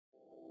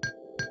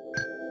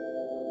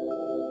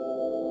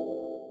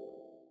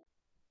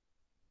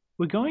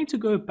We're going to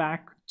go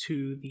back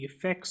to the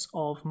effects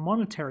of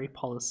monetary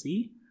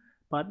policy,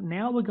 but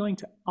now we're going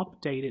to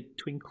update it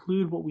to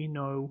include what we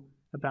know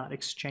about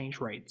exchange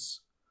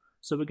rates.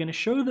 So we're going to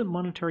show that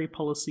monetary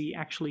policy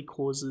actually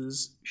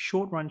causes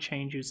short-run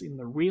changes in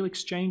the real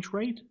exchange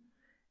rate,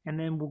 and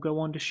then we'll go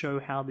on to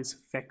show how this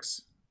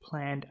affects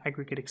planned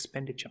aggregate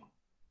expenditure.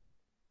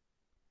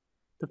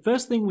 The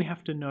first thing we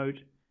have to note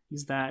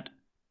is that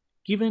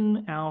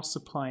given our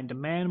supply and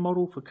demand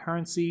model for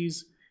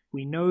currencies,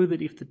 we know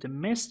that if the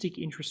domestic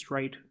interest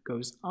rate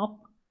goes up,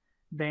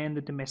 then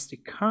the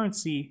domestic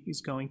currency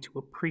is going to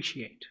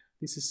appreciate.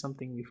 This is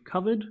something we've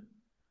covered.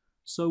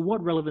 So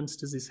what relevance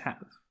does this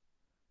have?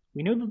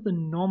 We know that the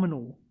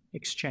nominal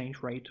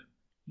exchange rate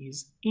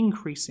is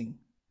increasing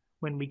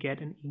when we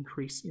get an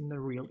increase in the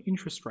real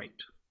interest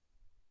rate.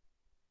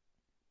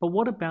 But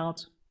what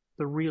about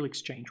the real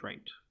exchange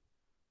rate?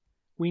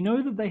 We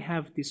know that they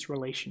have this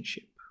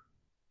relationship.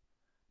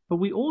 But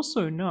we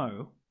also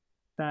know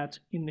that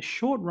in the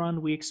short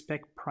run we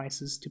expect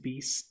prices to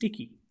be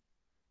sticky.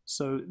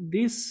 So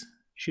this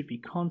should be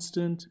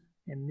constant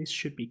and this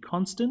should be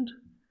constant,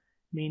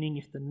 meaning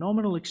if the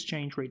nominal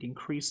exchange rate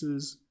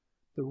increases,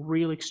 the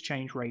real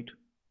exchange rate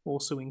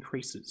also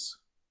increases.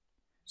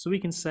 So we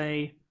can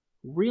say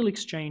real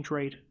exchange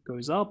rate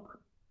goes up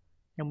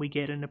and we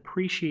get an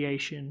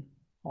appreciation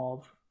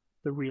of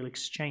the real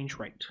exchange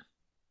rate.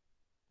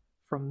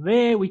 From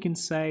there we can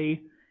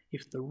say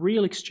if the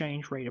real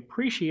exchange rate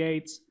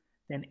appreciates,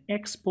 then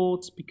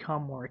exports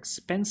become more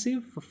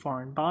expensive for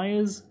foreign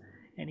buyers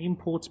and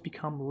imports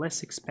become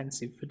less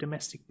expensive for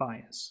domestic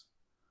buyers.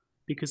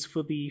 Because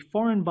for the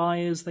foreign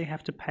buyers, they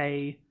have to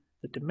pay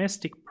the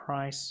domestic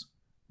price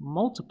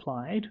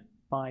multiplied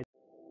by